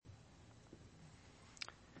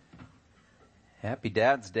Happy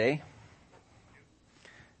Dad's Day.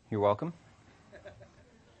 You're welcome.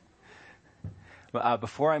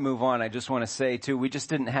 Before I move on, I just want to say, too, we just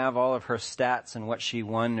didn't have all of her stats and what she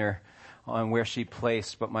won or on where she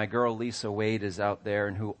placed, but my girl Lisa Wade is out there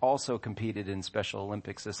and who also competed in Special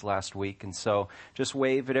Olympics this last week. And so just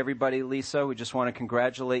wave at everybody, Lisa. We just want to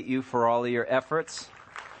congratulate you for all of your efforts.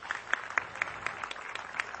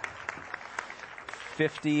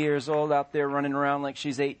 50 years old out there running around like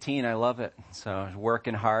she's 18. I love it. So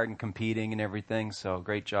working hard and competing and everything. So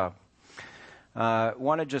great job.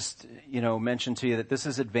 Want to just, mention to you that this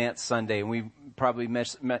is Advanced Sunday, and we probably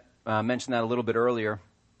mentioned that a little bit earlier.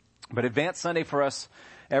 But Advanced Sunday for us,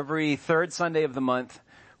 every third Sunday of the month,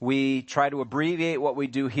 we try to abbreviate what we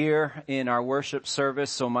do here in our worship service.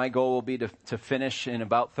 So my goal will be to finish in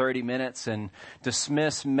about 30 minutes and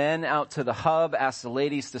dismiss men out to the hub, ask the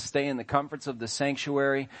ladies to stay in the comforts of the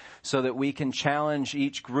sanctuary so that we can challenge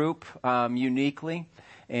each group uniquely.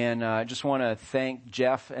 And I just want to thank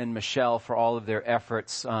Jeff and Michelle for all of their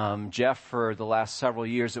efforts. Jeff for the last several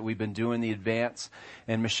years that we've been doing the advance,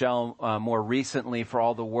 and Michelle more recently for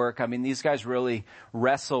all the work. I mean, these guys really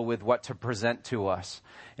wrestle with what to present to us,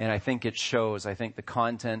 and I think it shows. I think the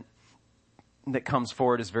content that comes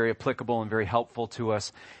forward is very applicable and very helpful to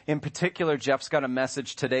us. In particular, Jeff's got a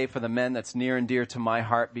message today for the men that's near and dear to my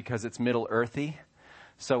heart because it's middle earthy.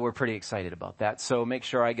 So we're pretty excited about that. So make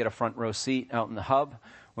sure I get a front row seat out in the hub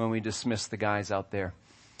when we dismiss the guys out there.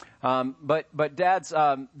 But dads,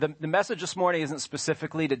 the message this morning isn't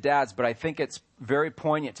specifically to dads, but I think it's very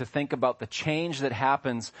poignant to think about the change that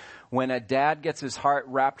happens when a dad gets his heart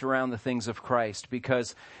wrapped around the things of Christ.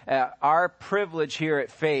 Because our privilege here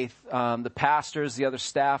at Faith, the pastors, the other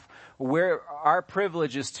staff, our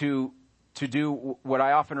privilege is to do what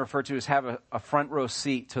I often refer to as have a front row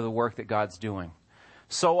seat to the work that God's doing.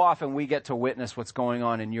 So often we get to witness what's going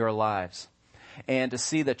on in your lives and to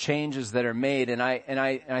see the changes that are made. And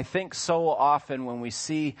I think so often when we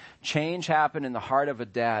see change happen in the heart of a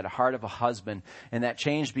dad, a heart of a husband, and that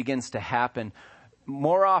change begins to happen,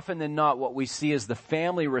 more often than not, what we see is the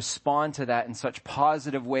family respond to that in such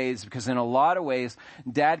positive ways, because in a lot of ways,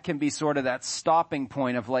 dad can be sort of that stopping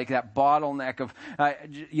point of like that bottleneck of,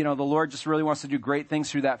 the Lord just really wants to do great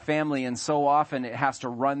things through that family. And so often it has to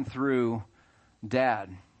run through dad.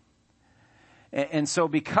 And so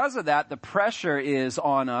because of that, the pressure is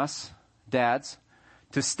on us, dads,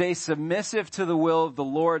 to stay submissive to the will of the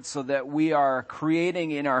Lord so that we are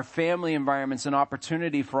creating in our family environments an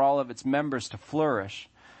opportunity for all of its members to flourish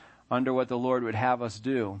under what the Lord would have us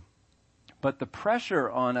do. But the pressure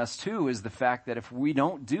on us too is the fact that if we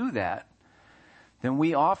don't do that, then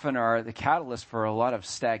we often are the catalyst for a lot of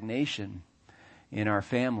stagnation in our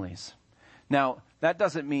families. Now, that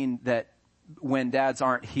doesn't mean that when dads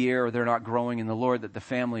aren't here or they're not growing in the Lord, that the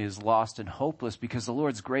family is lost and hopeless, because the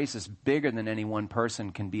Lord's grace is bigger than any one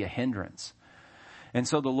person can be a hindrance. And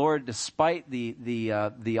so the Lord, despite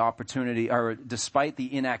the opportunity, or despite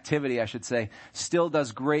the inactivity, I should say, still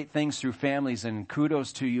does great things through families, and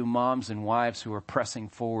kudos to you moms and wives who are pressing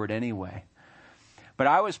forward anyway. But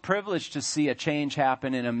I was privileged to see a change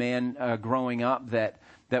happen in a man growing up that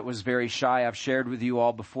was very shy. I've shared with you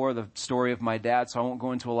all before the story of my dad, so I won't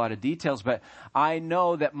go into a lot of details, but I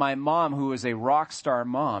know that my mom, who is a rock star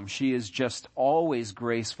mom, she is just always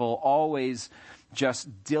graceful, always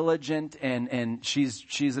just diligent, and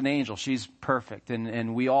she's an angel. She's perfect,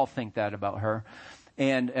 and we all think that about her.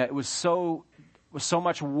 And it was so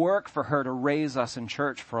much work for her to raise us in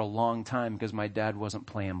church for a long time because my dad wasn't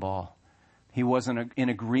playing ball. He wasn't in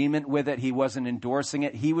agreement with it. He wasn't endorsing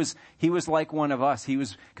it. He was like one of us. He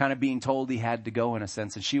was kind of being told he had to go in a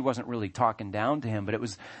sense, and she wasn't really talking down to him, but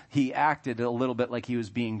he acted a little bit like he was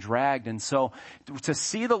being dragged. And so to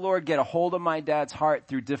see the Lord get a hold of my dad's heart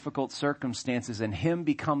through difficult circumstances and him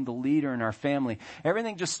become the leader in our family,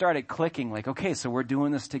 everything just started clicking like, okay, so we're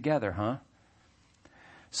doing this together, huh?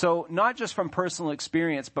 So not just from personal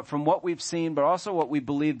experience, but from what we've seen, but also what we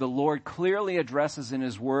believe the Lord clearly addresses in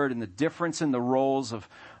His Word and the difference in the roles of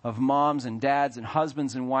moms and dads and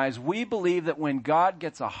husbands and wives. We believe that when God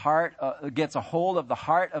gets a hold of the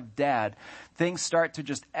heart of dad, things start to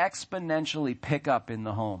just exponentially pick up in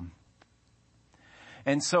the home.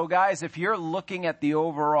 And so guys, if you're looking at the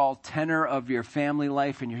overall tenor of your family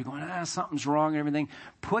life and you're going, something's wrong and everything,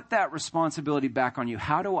 put that responsibility back on you.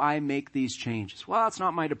 How do I make these changes? Well, it's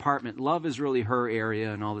not my department. Love is really her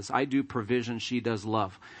area and all this. I do provision. She does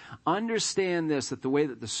love. Understand this, that the way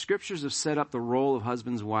that the scriptures have set up the role of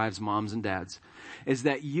husbands, wives, moms, and dads is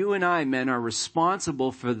that you and I, men, are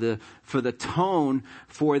responsible for the tone,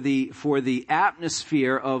 for the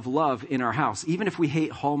atmosphere of love in our house. Even if we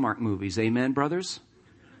hate Hallmark movies. Amen, brothers?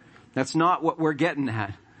 That's not what we're getting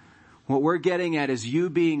at. What we're getting at is you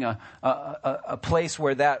being a place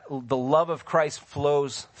where the love of Christ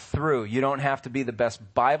flows through. You don't have to be the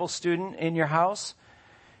best Bible student in your house.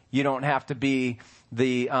 You don't have to be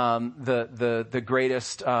the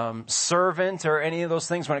greatest servant or any of those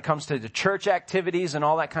things when it comes to the church activities and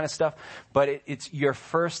all that kind of stuff. But you're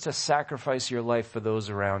first to sacrifice your life for those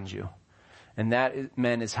around you. And that,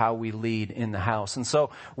 men, is how we lead in the house. And so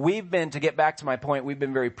to get back to my point, we've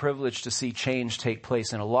been very privileged to see change take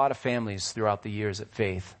place in a lot of families throughout the years at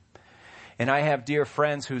Faith. And I have dear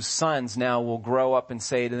friends whose sons now will grow up and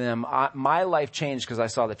say to them, my life changed because I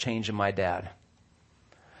saw the change in my dad.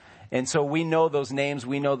 And so we know those names,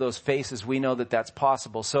 we know those faces, we know that that's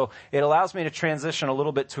possible. So it allows me to transition a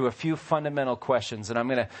little bit to a few fundamental questions, and I'm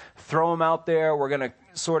going to throw them out there. We're going to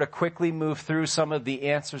sort of quickly move through some of the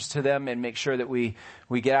answers to them and make sure that we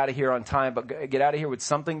get out of here on time, but get out of here with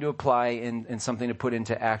something to apply and something to put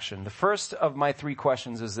into action. The first of my 3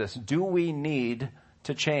 questions is this: do we need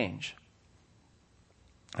to change?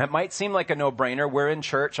 That might seem like a no-brainer. We're in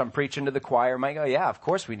church. I'm preaching to the choir. I might go, yeah, of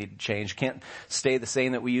course we need to change. Can't stay the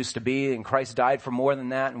same that we used to be. And Christ died for more than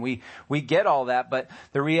that. And we get all that. But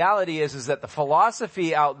the reality is that the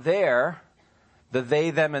philosophy out there, the they,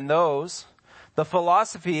 them, and those, the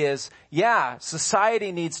philosophy is, yeah,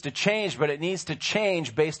 society needs to change, but it needs to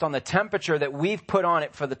change based on the temperature that we've put on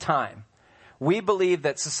it for the time. We believe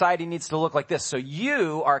that society needs to look like this. So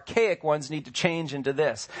you, archaic ones, need to change into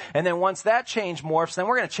this. And then once that change morphs, then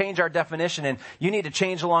we're going to change our definition, and you need to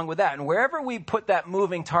change along with that. And wherever we put that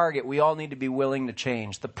moving target, we all need to be willing to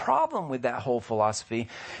change. The problem with that whole philosophy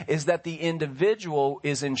is that the individual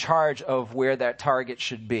is in charge of where that target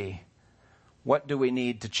should be. What do we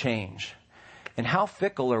need to change? And how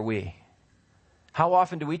fickle are we? How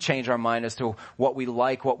often do we change our mind as to what we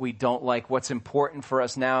like, what we don't like, what's important for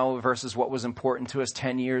us now versus what was important to us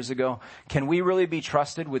 10 years ago? Can we really be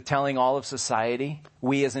trusted with telling all of society,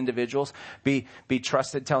 we as individuals, be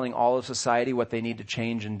trusted telling all of society what they need to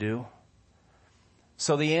change and do?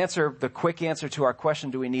 So the quick answer to our question,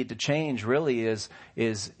 do we need to change, really is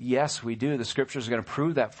yes, we do. The scriptures are going to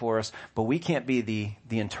prove that for us, but we can't be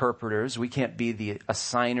the interpreters. We can't be the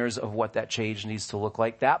assigners of what that change needs to look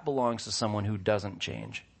like. That belongs to someone who doesn't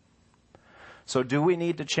change. So do we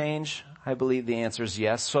need to change? I believe the answer is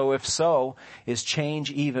yes. So if so, is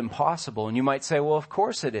change even possible? And you might say, well, of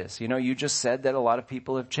course it is. You just said that a lot of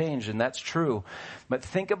people have changed, and that's true. But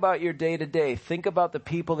think about your day to day. Think about the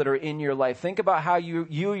people that are in your life. Think about how you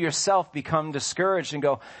yourself become discouraged and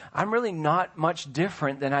go, I'm really not much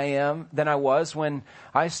different than I was when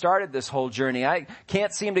I started this whole journey. I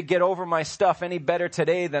can't seem to get over my stuff any better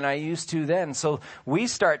today than I used to then. So we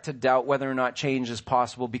start to doubt whether or not change is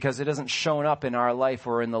possible because it hasn't shown up in our life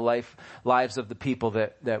or in the lives of the people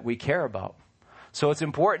that we care about. So it's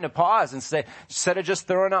important to pause and say, instead of just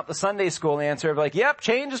throwing out the Sunday school answer of like, yep,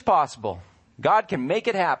 change is possible. God can make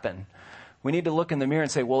it happen. We need to look in the mirror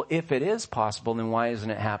and say, well, if it is possible, then why isn't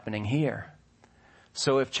it happening here?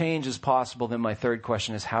 So if change is possible, then my third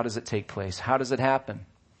question is, how does it take place? How does it happen?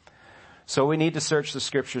 So we need to search the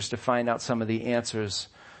scriptures to find out some of the answers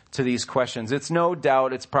to these questions. It's no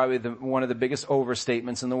doubt, it's probably one of the biggest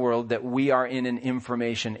overstatements in the world that we are in an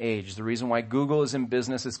information age. The reason why Google is in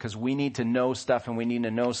business is because we need to know stuff, and we need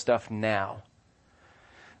to know stuff now.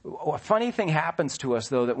 A funny thing happens to us,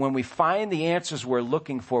 though, that when we find the answers we're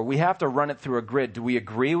looking for, we have to run it through a grid. Do we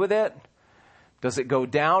agree with it? Does it go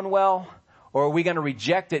down well? Or are we going to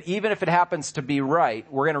reject it? Even if it happens to be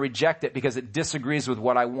right, we're going to reject it because it disagrees with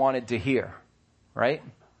what I wanted to hear. Right?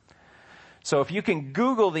 So if you can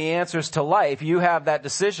Google the answers to life, you have that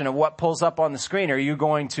decision of what pulls up on the screen. Are you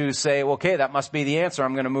going to say, well, okay, that must be the answer,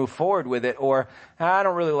 I'm going to move forward with it? Or, I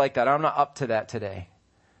don't really like that, I'm not up to that today.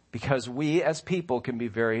 Because we as people can be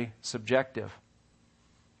very subjective.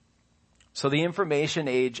 So the information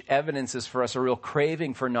age evidences for us a real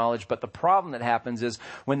craving for knowledge, but the problem that happens is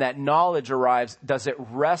when that knowledge arrives, does it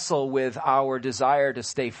wrestle with our desire to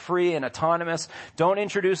stay free and autonomous? Don't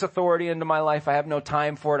introduce authority into my life. I have no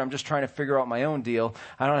time for it. I'm just trying to figure out my own deal.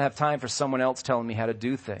 I don't have time for someone else telling me how to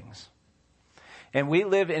do things. And we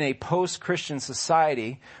live in a post-Christian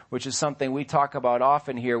society, which is something we talk about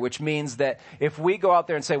often here, which means that if we go out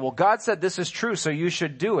there and say, well, God said this is true, so you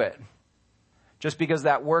should do it. Just because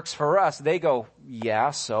that works for us, they go, yeah,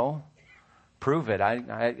 so prove it.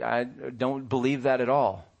 I don't believe that at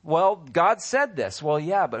all. Well, God said this. Well,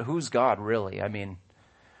 yeah, but who's God really?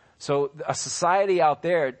 So a society out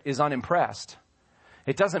there is unimpressed.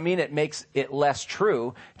 It doesn't mean it makes it less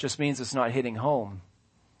true. It just means it's not hitting home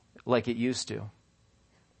like it used to.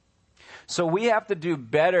 So we have to do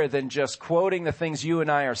better than just quoting the things you and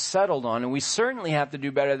I are settled on. And we certainly have to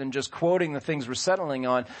do better than just quoting the things we're settling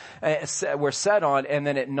on, we're set on, and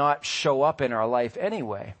then it not show up in our life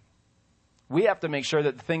anyway. We have to make sure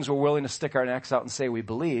that the things we're willing to stick our necks out and say we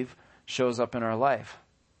believe shows up in our life.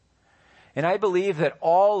 And I believe that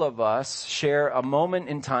all of us share a moment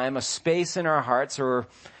in time, a space in our hearts, or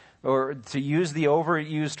to use the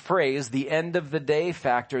overused phrase, the end of the day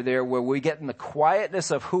factor there, where we get in the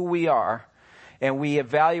quietness of who we are and we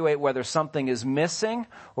evaluate whether something is missing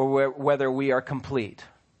or whether we are complete.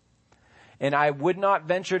 And I would not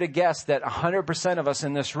venture to guess that 100% of us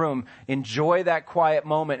in this room enjoy that quiet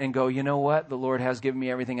moment and go, you know what? The Lord has given me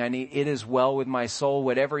everything I need. It is well with my soul.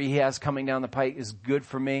 Whatever He has coming down the pike is good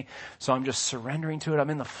for me. So I'm just surrendering to it. I'm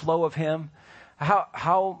in the flow of Him.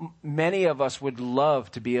 How many of us would love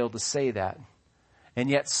to be able to say that? And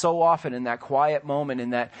yet so often in that quiet moment,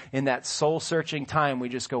 in that soul-searching time, we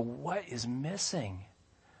just go, what is missing?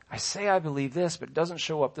 I say I believe this, but it doesn't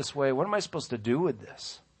show up this way. What am I supposed to do with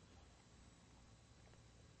this?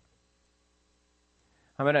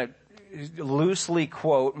 I'm going to loosely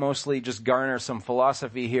quote, mostly just garner some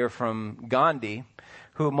philosophy here from Gandhi,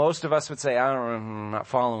 who most of us would say, I'm not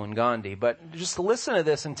following Gandhi. But just listen to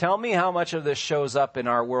this and tell me how much of this shows up in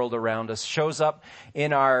our world around us, shows up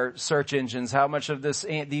in our search engines, how much of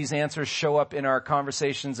these answers show up in our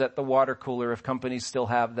conversations at the water cooler, if companies still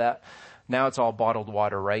have that. Now it's all bottled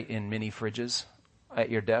water, right, in mini fridges at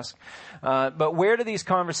your desk. But where do these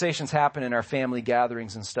conversations happen in our family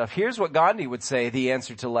gatherings and stuff? Here's what Gandhi would say the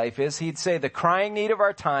answer to life is. He'd say the crying need of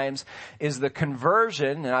our times is the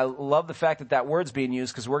conversion, and I love the fact that word's being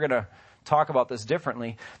used because we're going to talk about this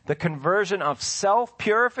differently, the conversion of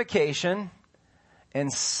self-purification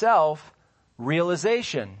and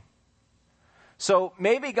self-realization. So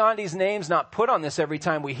maybe Gandhi's name's not put on this every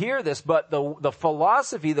time we hear this, but the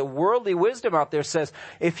philosophy, the worldly wisdom out there says,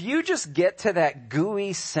 if you just get to that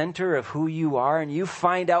gooey center of who you are and you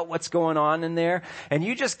find out what's going on in there and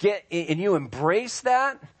you just and you embrace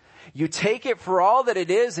that, you take it for all that it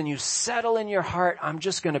is and you settle in your heart, I'm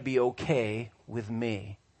just going to be okay with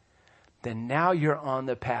me. Then now you're on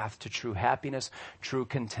the path to true happiness, true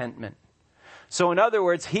contentment. So in other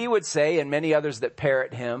words, he would say, and many others that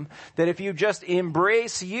parrot him, that if you just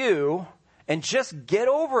embrace you and just get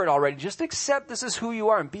over it already, just accept this is who you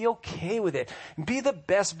are and be okay with it, and be the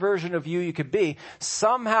best version of you could be,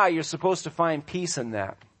 somehow you're supposed to find peace in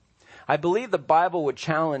that. I believe the Bible would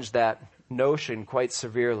challenge that notion quite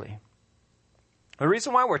severely. The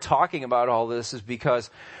reason why we're talking about all this is because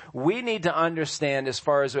we need to understand as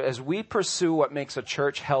far as we pursue what makes a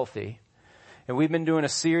church healthy, and we've been doing a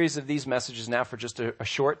series of these messages now for just a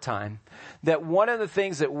short time, that one of the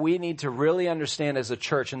things that we need to really understand as a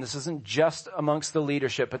church, and this isn't just amongst the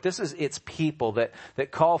leadership, but this is its people that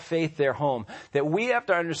call faith their home, that we have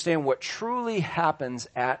to understand what truly happens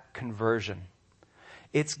at conversion.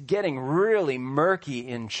 It's getting really murky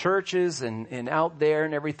in churches and out there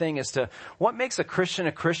and everything as to what makes a Christian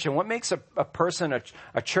a Christian, what makes a person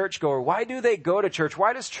a churchgoer, why do they go to church,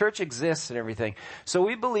 why does church exist and everything. So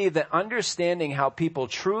we believe that understanding how people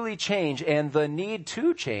truly change and the need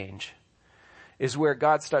to change is where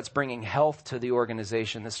God starts bringing health to the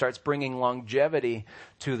organization, that starts bringing longevity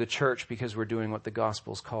to the church because we're doing what the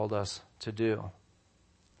gospel's called us to do.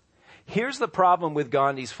 Here's the problem with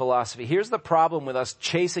Gandhi's philosophy. Here's the problem with us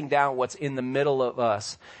chasing down what's in the middle of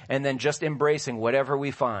us and then just embracing whatever we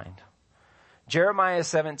find. Jeremiah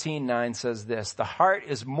 17:9 says this, the heart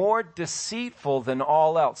is more deceitful than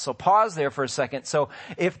all else. So pause there for a second. So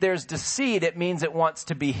if there's deceit, it means it wants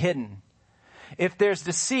to be hidden. If there's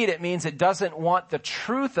deceit, it means it doesn't want the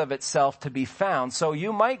truth of itself to be found. So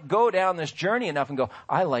you might go down this journey enough and go,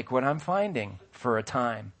 I like what I'm finding for a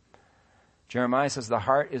time. Jeremiah says the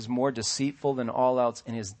heart is more deceitful than all else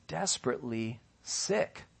and is desperately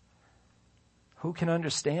sick. Who can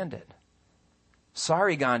understand it?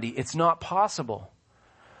 Sorry, Gandhi, it's not possible.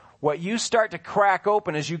 What you start to crack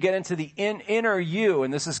open as you get into the inner you,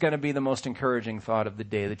 and this is going to be the most encouraging thought of the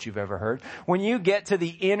day that you've ever heard. When you get to the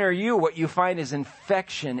inner you, what you find is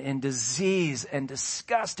infection and disease and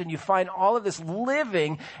disgust, and you find all of this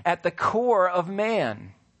living at the core of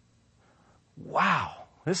man. Wow.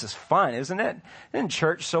 This is fun, isn't it? Isn't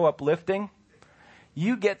church so uplifting?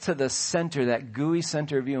 You get to the center, that gooey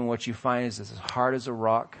center of you, and what you find is it's as hard as a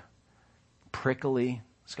rock, prickly,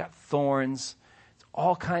 it's got thorns, it's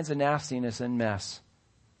all kinds of nastiness and mess.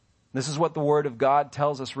 This is what the Word of God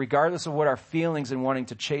tells us, regardless of what our feelings in wanting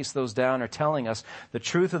to chase those down are telling us. The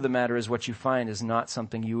truth of the matter is what you find is not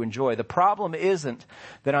something you enjoy. The problem isn't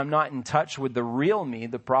that I'm not in touch with the real me.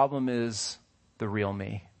 The problem is the real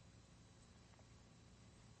me.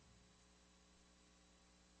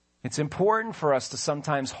 It's important for us to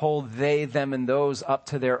sometimes hold they, them, and those up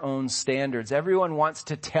to their own standards. Everyone wants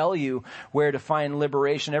to tell you where to find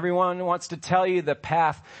liberation. Everyone wants to tell you the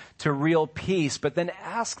path to real peace. But then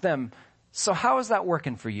ask them, so how is that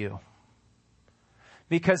working for you?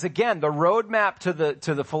 Because again, the roadmap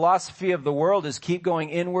to the philosophy of the world is keep going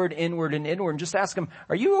inward, inward, and inward. And just ask them,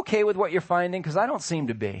 are you okay with what you're finding? Because I don't seem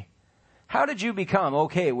to be. How did you become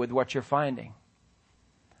okay with what you're finding?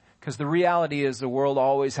 Because the reality is the world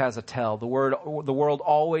always has a tell. The world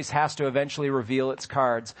always has to eventually reveal its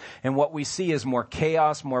cards. And what we see is more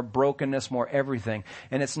chaos, more brokenness, more everything.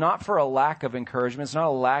 And it's not for a lack of encouragement. It's not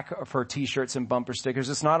a lack for t-shirts and bumper stickers.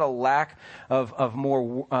 It's not a lack of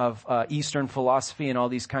more Eastern philosophy and all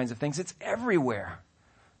these kinds of things. It's everywhere.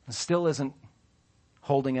 It still isn't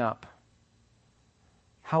holding up.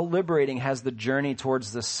 How liberating has the journey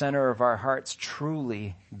towards the center of our hearts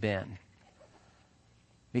truly been?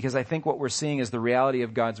 Because I think what we're seeing is the reality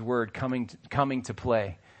of God's word coming to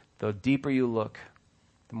play. The deeper you look,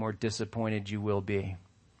 the more disappointed you will be.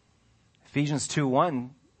 Ephesians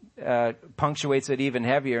 2:1 punctuates it even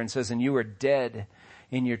heavier and says, and you are dead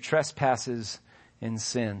in your trespasses and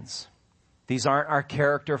sins. These aren't our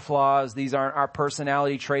character flaws. These aren't our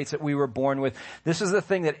personality traits that we were born with. This is the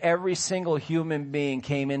thing that every single human being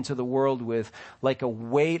came into the world with, like a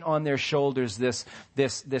weight on their shoulders, this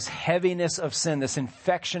heaviness of sin, this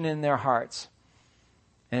infection in their hearts.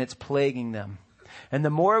 And it's plaguing them. And the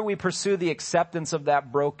more we pursue the acceptance of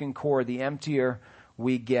that broken core, the emptier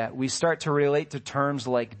we get. We start to relate to terms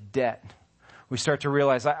like debt. We start to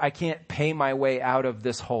realize I can't pay my way out of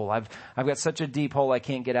this hole. I've got such a deep hole I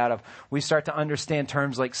can't get out of. We start to understand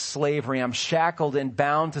terms like slavery. I'm shackled and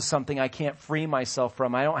bound to something I can't free myself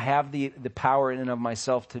from. I don't have the power in and of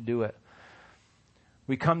myself to do it.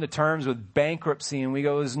 We come to terms with bankruptcy and we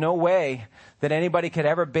go, there's no way that anybody could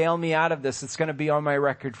ever bail me out of this. It's going to be on my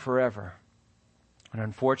record forever. And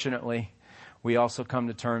unfortunately, we also come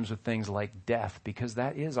to terms with things like death because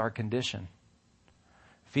that is our condition.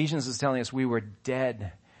 Ephesians is telling us we were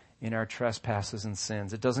dead in our trespasses and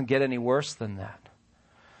sins. It doesn't get any worse than that.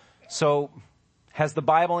 So, has the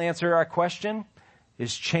Bible answered our question?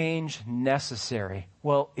 Is change necessary?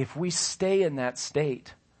 Well, if we stay in that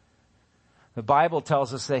state, the Bible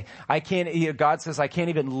tells us God says, I can't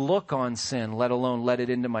even look on sin, let alone let it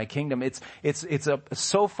into my kingdom. It's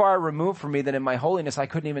so far removed from me that in my holiness, I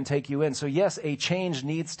couldn't even take you in. So yes, a change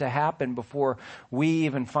needs to happen before we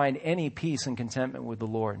even find any peace and contentment with the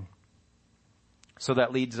Lord. So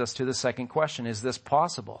that leads us to the second question. Is this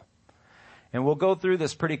possible? And we'll go through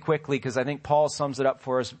this pretty quickly because I think Paul sums it up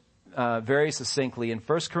for us very succinctly. In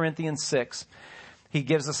 1 Corinthians 6, he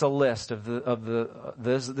gives us a list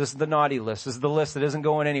this is the naughty list. This is the list that isn't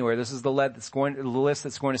going anywhere. This is the list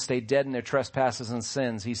that's going to stay dead in their trespasses and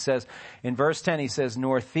sins. He says, in verse 10, he says,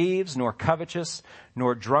 nor thieves, nor covetous,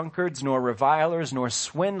 nor drunkards, nor revilers, nor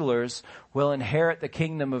swindlers will inherit the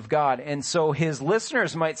kingdom of God. And so his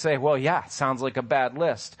listeners might say, well, yeah, sounds like a bad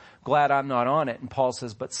list. Glad I'm not on it. And Paul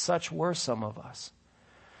says, but such were some of us.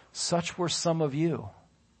 Such were some of you.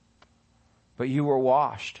 But you were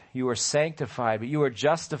washed, you were sanctified, but you were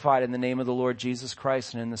justified in the name of the Lord Jesus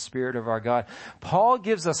Christ and in the Spirit of our God. Paul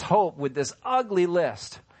gives us hope with this ugly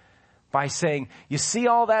list by saying, you see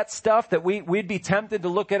all that stuff that we'd be tempted to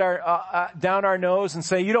look at down our nose and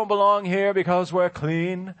say, you don't belong here because we're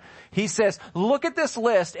clean. He says, look at this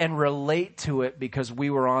list and relate to it because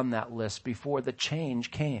we were on that list before the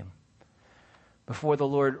change came. Before the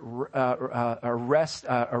Lord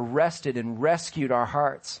arrested and rescued our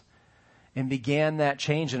hearts. And began that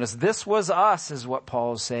change in us. This was us, is what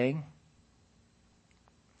Paul is saying.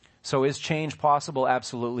 So is change possible?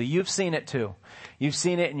 Absolutely. You've seen it too. You've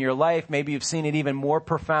seen it in your life. Maybe you've seen it even more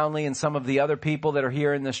profoundly in some of the other people that are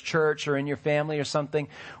here in this church or in your family or something.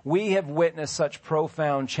 We have witnessed such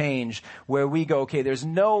profound change where we go, okay, there's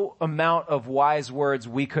no amount of wise words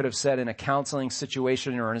we could have said in a counseling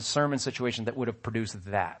situation or in a sermon situation that would have produced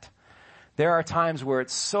that. There are times where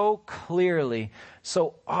it's so clearly,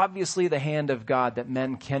 so obviously the hand of God that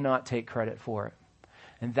men cannot take credit for it.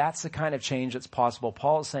 And that's the kind of change that's possible.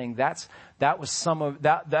 Paul is saying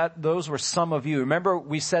those were some of you. Remember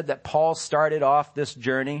we said that Paul started off this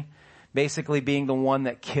journey basically being the one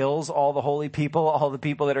that kills all the holy people, all the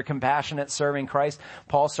people that are compassionate, serving Christ.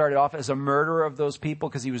 Paul started off as a murderer of those people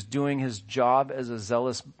because he was doing his job as a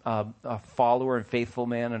zealous follower and faithful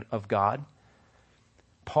man of God.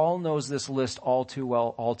 Paul knows this list all too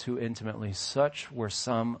well, all too intimately. Such were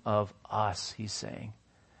some of us, he's saying.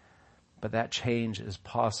 But that change is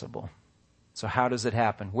possible. So how does it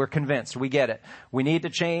happen? We're convinced. We get it. We need to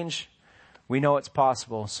change. We know it's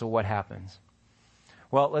possible. So what happens?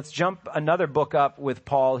 Well, let's jump another book up with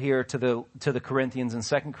Paul here to the Corinthians in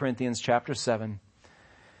 2 Corinthians chapter 7.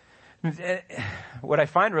 What I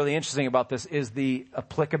find really interesting about this is the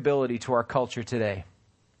applicability to our culture today.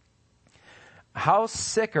 How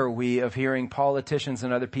sick are we of hearing politicians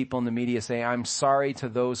and other people in the media say, "I'm sorry to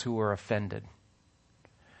those who were offended"?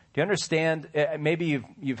 Do you understand? Maybe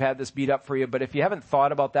you've had this beat up for you, but if you haven't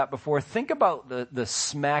thought about that before, think about the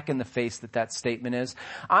smack in the face that statement is.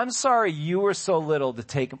 I'm sorry you were so little to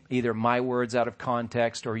take either my words out of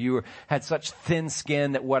context, or you had such thin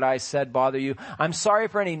skin that what I said bothered you. I'm sorry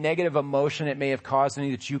for any negative emotion it may have caused in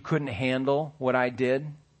you that you couldn't handle what I did.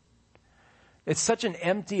 It's such an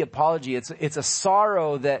empty apology. It's a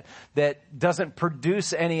sorrow that doesn't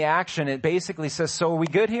produce any action. It basically says, so are we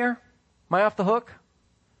good here? Am I off the hook?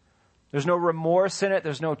 There's no remorse in it.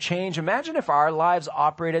 There's no change. Imagine if our lives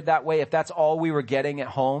operated that way, if that's all we were getting at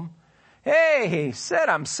home. Hey, said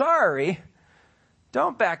I'm sorry.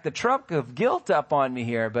 Don't back the truck of guilt up on me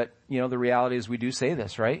here. But, the reality is we do say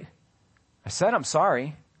this, right? I said I'm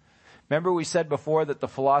sorry. Remember we said before that the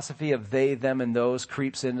philosophy of they, them, and those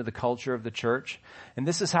creeps into the culture of the church? And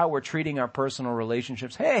this is how we're treating our personal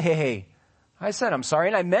relationships. Hey, I said I'm sorry,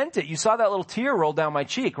 and I meant it. You saw that little tear roll down my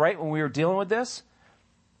cheek, right, when we were dealing with this?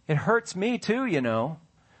 It hurts me too,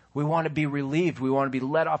 We want to be relieved. We want to be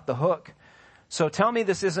let off the hook. So tell me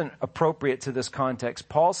this isn't appropriate to this context.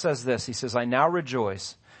 Paul says this. He says, I now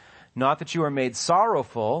rejoice, not that you are made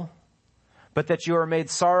sorrowful, but that you are made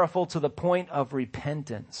sorrowful to the point of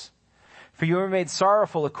repentance. For you are made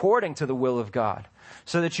sorrowful according to the will of God,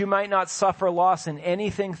 so that you might not suffer loss in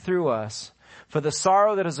anything through us. For the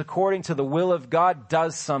sorrow that is according to the will of God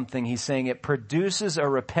does something. He's saying it produces a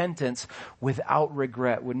repentance without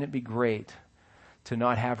regret. Wouldn't it be great to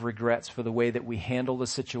not have regrets for the way that we handle the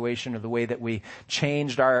situation, or the way that we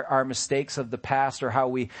changed our mistakes of the past, or how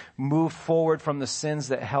we move forward from the sins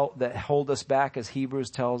that hold us back, as Hebrews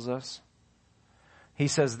tells us? He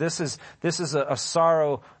says this is a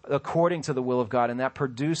sorrow according to the will of God, and that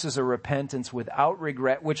produces a repentance without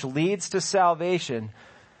regret, which leads to salvation.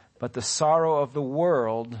 But the sorrow of the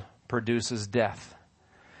world produces death.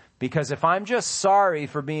 Because if I'm just sorry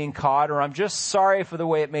for being caught, or I'm just sorry for the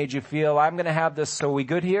way it made you feel, I'm going to have this "so we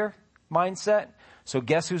good here" mindset. So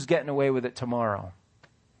guess who's getting away with it tomorrow?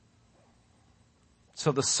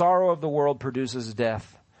 So the sorrow of the world produces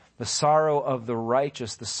death. The sorrow of the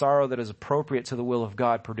righteous, the sorrow that is appropriate to the will of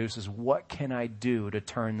God, produces, what can I do to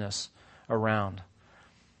turn this around?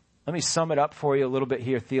 Let me sum it up for you a little bit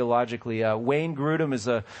here theologically. Wayne Grudem is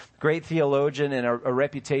a great theologian and a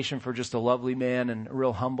reputation for just a lovely man and a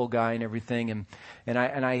real humble guy and everything. And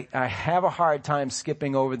I have a hard time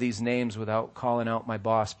skipping over these names without calling out my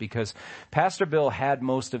boss, because Pastor Bill had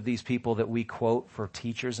most of these people that we quote for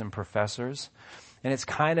teachers and professors. And it's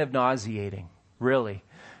kind of nauseating, really,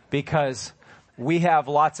 because we have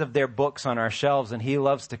lots of their books on our shelves, and he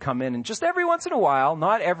loves to come in and just every once in a while,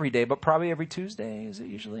 not every day, but probably every Tuesday, is it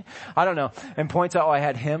usually? I don't know. And points out, I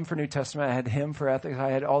had him for New Testament, I had him for ethics, I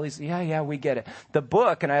had all these. Yeah, we get it. The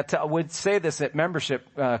book, and I would say this at membership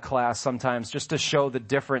class sometimes, just to show the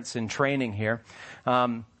difference in training here.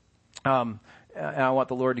 And I want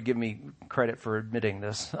the Lord to give me credit for admitting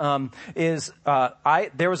this. There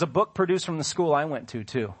was a book produced from the school I went to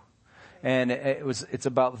too. And it's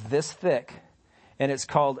about this thick. And it's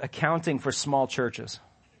called Accounting for Small Churches.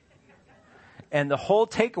 And the whole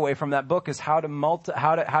takeaway from that book is how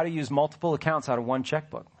to use multiple accounts out of one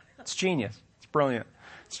checkbook. It's genius. It's brilliant.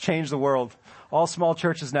 It's changed the world. All small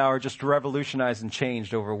churches now are just revolutionized and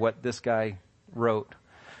changed over what this guy wrote.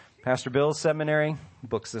 Pastor Bill's seminary,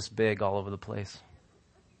 books this big all over the place.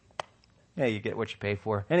 Yeah, you get what you pay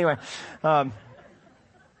for. Anyway, but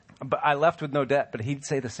I left with no debt, but he'd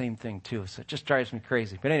say the same thing too. So it just drives me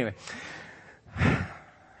crazy. But anyway.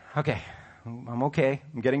 Okay, I'm okay.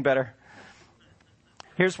 I'm getting better.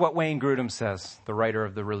 Here's what Wayne Grudem says, the writer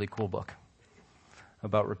of the really cool book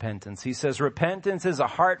about repentance. He says, repentance is a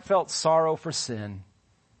heartfelt sorrow for sin.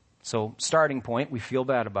 So, starting point, we feel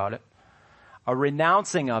bad about it. A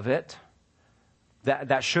renouncing of it,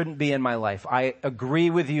 that shouldn't be in my life. I agree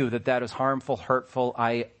with you that is harmful, hurtful.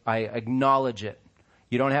 I acknowledge it.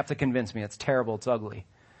 You don't have to convince me. It's terrible. It's ugly.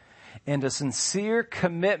 And a sincere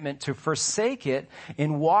commitment to forsake it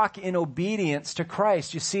and walk in obedience to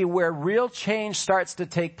Christ. You see, where real change starts to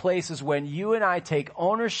take place is when you and I take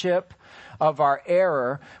ownership of our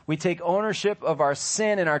error. We take ownership of our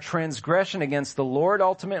sin and our transgression against the Lord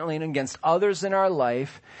ultimately and against others in our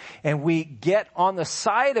life. And we get on the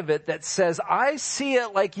side of it that says, I see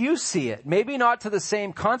it like you see it. Maybe not to the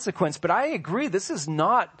same consequence, but I agree. This is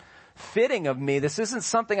not fitting of me. This isn't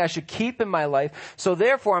something I should keep in my life. So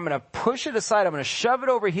therefore, I'm going to push it aside. I'm going to shove it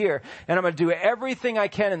over here, and I'm going to do everything I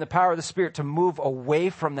can in the power of the Spirit to move away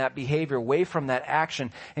from that behavior, away from that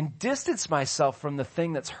action, and distance myself from the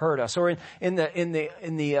thing that's hurt us. Or in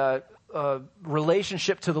the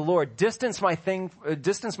relationship to the Lord, distance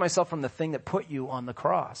myself from the thing that put you on the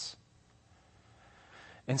cross.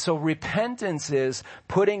 And so repentance is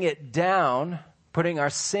putting it down, putting our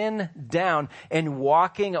sin down and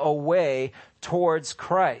walking away towards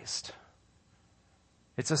Christ.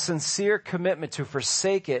 It's a sincere commitment to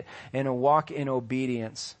forsake it and to walk in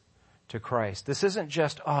obedience to Christ. This isn't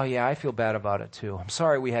just, oh yeah, I feel bad about it too. I'm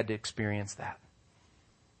sorry we had to experience that.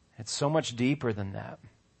 It's so much deeper than that.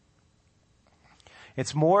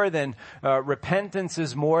 It's more than, repentance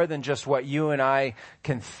is more than just what you and I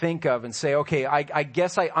can think of and say, okay, I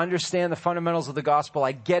guess I understand the fundamentals of the gospel.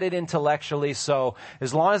 I get it intellectually. So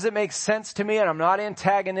as long as it makes sense to me and I'm not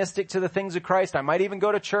antagonistic to the things of Christ, I might even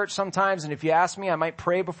go to church sometimes. And if you ask me, I might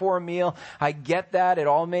pray before a meal. I get that. It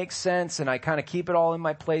all makes sense. And I kind of keep it all in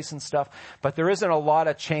my place and stuff. But there isn't a lot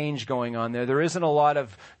of change going on there. There isn't a lot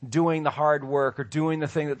of doing the hard work or doing the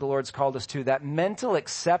thing that the Lord's called us to. That mental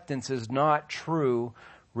acceptance is not true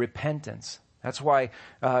repentance. That's why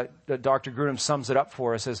Dr. Grudem sums it up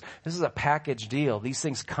for us as this is a package deal. These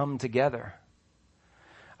things come together.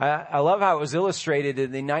 I love how it was illustrated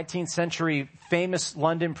in the 19th century famous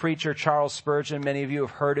London preacher Charles Spurgeon. Many of you have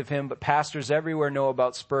heard of him, but pastors everywhere know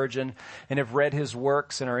about Spurgeon and have read his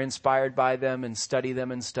works and are inspired by them and study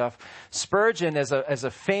them and stuff. Spurgeon, as a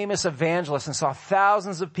famous evangelist and saw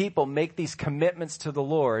thousands of people make these commitments to the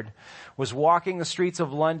Lord, was walking the streets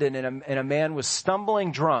of London and a man was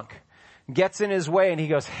stumbling drunk, gets in his way and he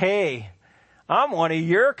goes, "Hey, I'm one of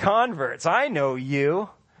your converts. I know you."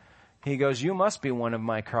 He goes, "You must be one of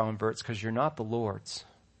my converts because you're not the Lord's."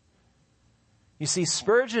 You see,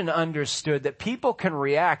 Spurgeon understood that people can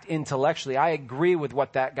react intellectually. I agree with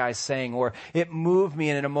what that guy's saying, or it moved me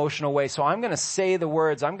in an emotional way. So I'm going to say the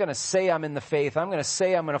words. I'm going to say I'm in the faith. I'm going to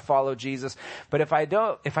say I'm going to follow Jesus. But if I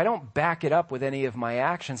don't back it up with any of my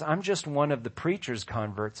actions, I'm just one of the preacher's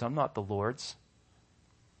converts. I'm not the Lord's.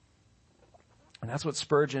 And that's what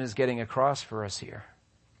Spurgeon is getting across for us here.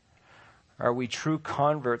 Are we true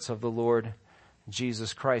converts of the Lord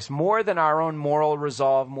Jesus Christ? More than our own moral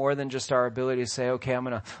resolve, more than just our ability to say, okay, I'm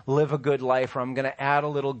going to live a good life, or I'm going to add a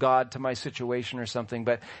little God to my situation or something.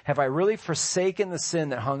 But have I really forsaken the sin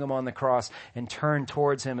that hung him on the cross and turned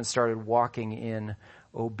towards him and started walking in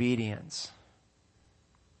obedience?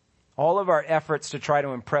 All of our efforts to try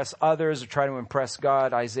to impress others or try to impress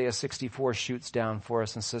God, Isaiah 64 shoots down for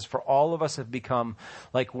us and says, for all of us have become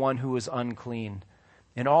like one who is unclean.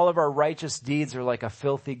 And all of our righteous deeds are like a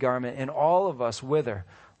filthy garment, and all of us wither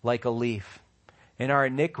like a leaf. And our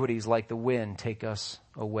iniquities, like the wind, take us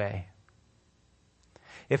away.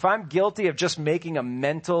 If I'm guilty of just making a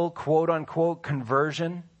mental, quote-unquote,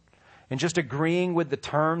 conversion, and just agreeing with the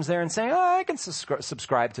terms there and saying, oh, I can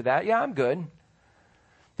subscribe to that. Yeah, I'm good.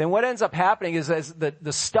 Then what ends up happening is as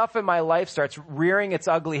the stuff in my life starts rearing its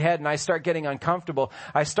ugly head and I start getting uncomfortable,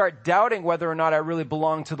 I start doubting whether or not I really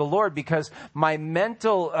belong to the Lord, because my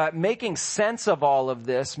mental, making sense of all of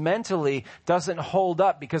this mentally doesn't hold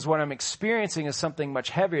up, because what I'm experiencing is something much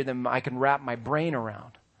heavier than I can wrap my brain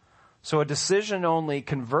around. So a decision-only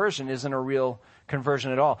conversion isn't a real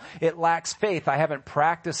conversion at all. It lacks faith. I haven't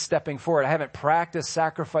practiced stepping forward. I haven't practiced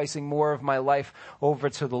sacrificing more of my life over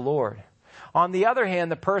to the Lord. On the other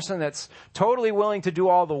hand, the person that's totally willing to do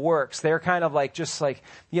all the works, they're kind of like, just like,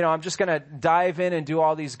 I'm just going to dive in and do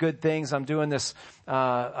all these good things. I'm doing this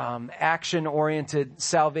action-oriented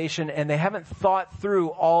salvation, and they haven't thought through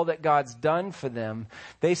all that God's done for them.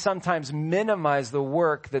 They sometimes minimize the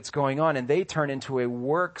work that's going on, and they turn into a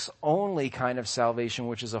works-only kind of salvation,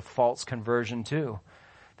 which is a false conversion too.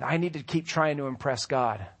 I need to keep trying to impress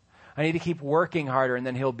God. I need to keep working harder, and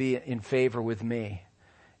then he'll be in favor with me.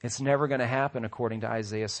 It's never going to happen according to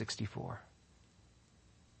Isaiah 64.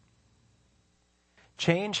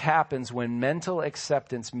 Change happens when mental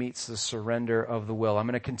acceptance meets the surrender of the will. I'm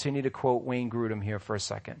going to continue to quote Wayne Grudem here for a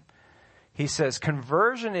second. He says,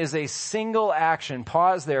 conversion is a single action.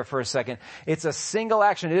 Pause there for a second. It's a single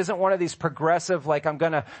action. It isn't one of these progressive, like I'm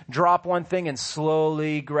going to drop one thing and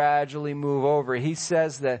slowly, gradually move over. He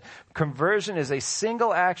says that conversion is a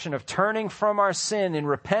single action of turning from our sin in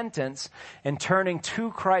repentance and turning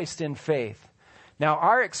to Christ in faith. Now,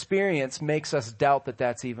 our experience makes us doubt that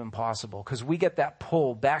that's even possible, because we get that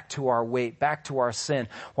pull back to our weight, back to our sin.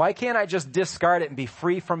 Why can't I just discard it and be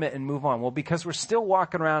free from it and move on? Well, because we're still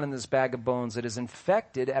walking around in this bag of bones that is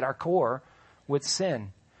infected at our core with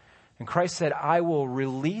sin. And Christ said, I will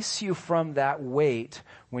release you from that weight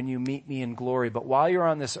when you meet me in glory. But while you're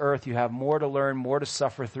on this earth, you have more to learn, more to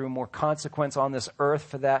suffer through, more consequence on this earth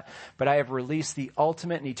for that. But I have released the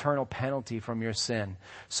ultimate and eternal penalty from your sin.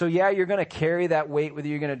 So yeah, you're going to carry that weight with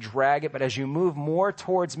you. You're going to drag it. But as you move more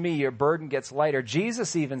towards me, your burden gets lighter.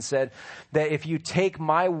 Jesus even said that if you take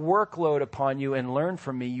my workload upon you and learn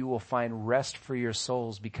from me, you will find rest for your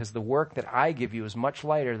souls, because the work that I give you is much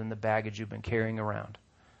lighter than the baggage you've been carrying around.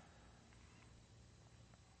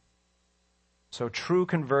 So true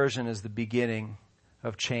conversion is the beginning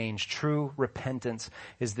of change. True repentance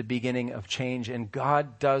is the beginning of change, and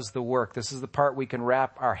God does the work. This is the part we can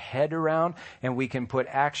wrap our head around and we can put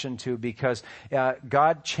action to, because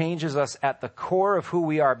God changes us at the core of who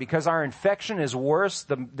we are. Because our infection is worse,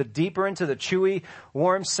 the deeper into the chewy,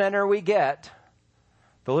 warm center we get,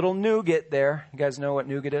 the little nougat there. You guys know what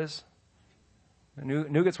nougat is?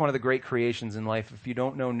 Nougat's one of the great creations in life. If you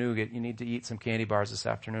don't know nougat, you need to eat some candy bars this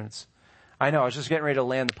afternoon. I know, I was just getting ready to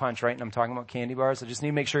land the punch, right? And I'm talking about candy bars. I just need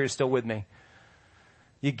to make sure you're still with me.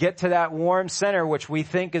 You get to that warm center, which we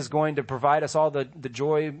think is going to provide us all the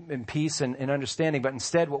joy and peace and understanding. But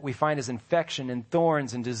instead, what we find is infection and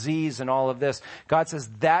thorns and disease and all of this. God says,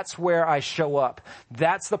 that's where I show up.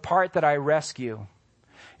 That's the part that I rescue.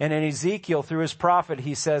 And in Ezekiel, through his prophet,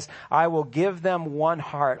 he says, I will give them one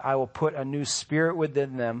heart. I will put a new spirit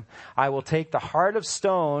within them. I will take the heart of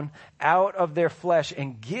stone out of their flesh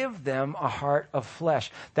and give them a heart of flesh.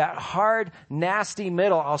 That hard, nasty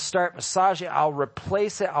middle, I'll start massaging. I'll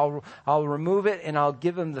replace it. I'll remove it, and I'll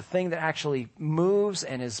give them the thing that actually moves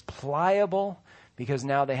and is pliable, because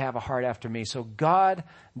now they have a heart after me. So God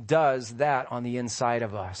does that on the inside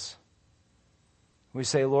of us. We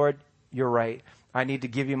say, Lord, you're right. I need to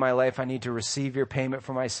give you my life. I need to receive your payment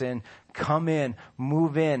for my sin. Come in,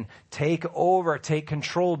 move in, take over, take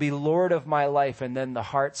control, be Lord of my life. And then the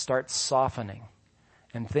heart starts softening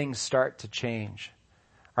and things start to change.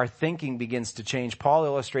 Our thinking begins to change. Paul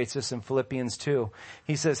illustrates this in Philippians 2.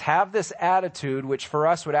 He says, have this attitude, which for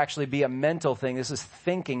us would actually be a mental thing. This is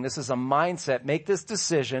thinking. This is a mindset. Make this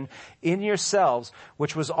decision in yourselves,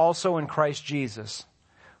 which was also in Christ Jesus,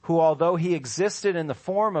 who, although he existed in the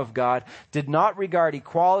form of God, did not regard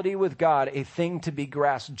equality with God a thing to be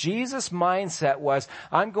grasped. Jesus' mindset was,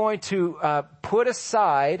 I'm going to put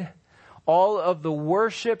aside all of the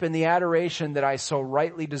worship and the adoration that I so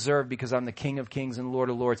rightly deserve because I'm the King of Kings and Lord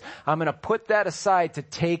of Lords. I'm going to put that aside to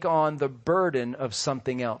take on the burden of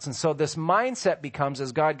something else. And so this mindset becomes,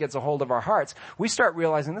 as God gets a hold of our hearts, we start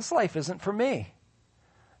realizing this life isn't for me.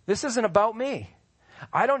 This isn't about me.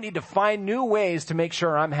 I don't need to find new ways to make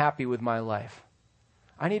sure I'm happy with my life.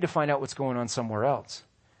 I need to find out what's going on somewhere else.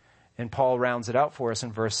 And Paul rounds it out for us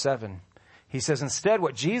in verse 7. He says, instead,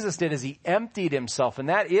 what Jesus did is he emptied himself. And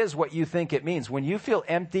that is what you think it means. When you feel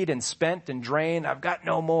emptied and spent and drained, I've got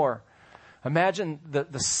no more. Imagine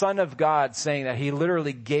the Son of God saying that. He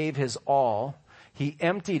literally gave his all. He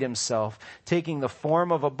emptied himself, taking the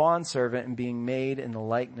form of a bondservant and being made in the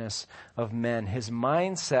likeness of men. His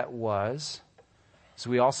mindset was, so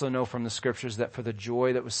we also know from the scriptures, that for the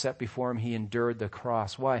joy that was set before him, he endured the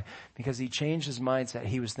cross. Why? Because he changed his mindset.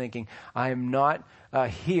 He was thinking, I am not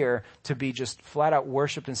here to be just flat out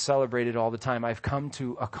worshiped and celebrated all the time. I've come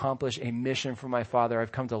to accomplish a mission for my Father.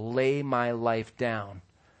 I've come to lay my life down.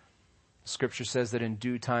 Scripture says that in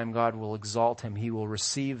due time, God will exalt him. He will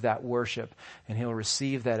receive that worship and he'll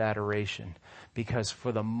receive that adoration, because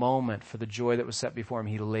for the moment, for the joy that was set before him,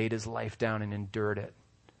 he laid his life down and endured it.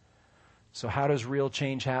 So how does real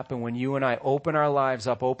change happen? When you and I open our lives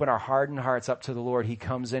up, open our hardened hearts up to the Lord, he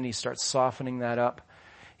comes in, he starts softening that up.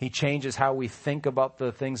 He changes how we think about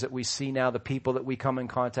the things that we see now, the people that we come in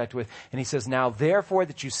contact with. And he says, now, therefore,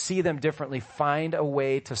 that you see them differently, find a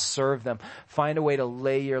way to serve them. Find a way to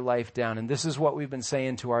lay your life down. And this is what we've been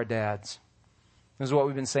saying to our dads. This is what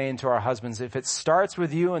we've been saying to our husbands. If it starts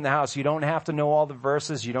with you in the house, you don't have to know all the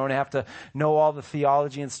verses. You don't have to know all the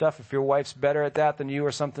theology and stuff. If your wife's better at that than you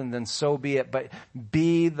or something, then so be it. But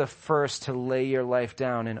be the first to lay your life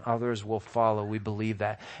down and others will follow. We believe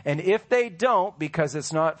that. And if they don't, because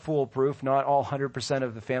it's not foolproof, not all 100%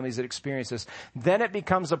 of the families that experience this, then it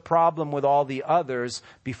becomes a problem with all the others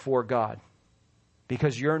before God,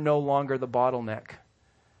 because you're no longer the bottleneck.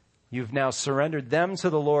 You've now surrendered them to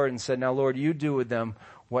the Lord and said, now, Lord, you do with them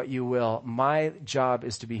what you will. My job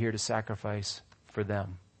is to be here to sacrifice for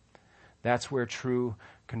them. That's where true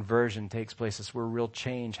conversion takes place. That's where real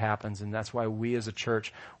change happens. And that's why we as a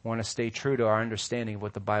church want to stay true to our understanding of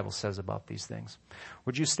what the Bible says about these things.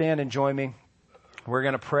 Would you stand and join me? We're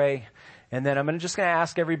going to pray. And then I'm just going to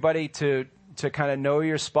ask everybody to kind of know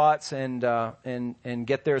your spots and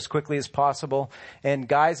get there as quickly as possible. And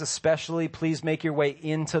guys, especially, please make your way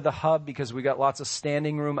into the hub because we got lots of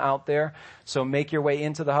standing room out there. So make your way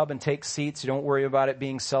into the hub and take seats. You don't worry about it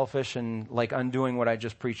being selfish and like undoing what I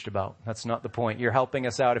just preached about. That's not the point. You're helping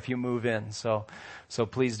us out if you move in. So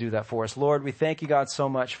please do that for us. Lord, we thank you, God, so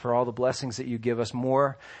much for all the blessings that you give us,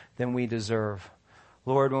 more than we deserve.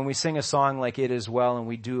 Lord, when we sing a song like It Is Well and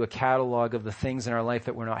we do a catalog of the things in our life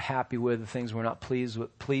that we're not happy with, the things we're not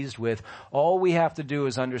pleased with, all we have to do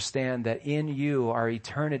is understand that in you our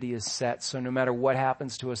eternity is set. So no matter what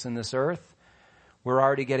happens to us in this earth, we're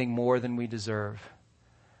already getting more than we deserve.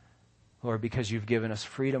 Lord, because you've given us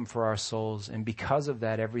freedom for our souls, and because of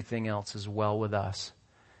that, everything else is well with us.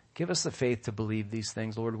 Give us the faith to believe these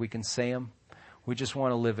things. Lord, we can say them. We just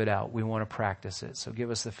want to live it out. We want to practice it. So give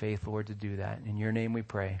us the faith, Lord, to do that. In your name we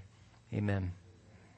pray. Amen.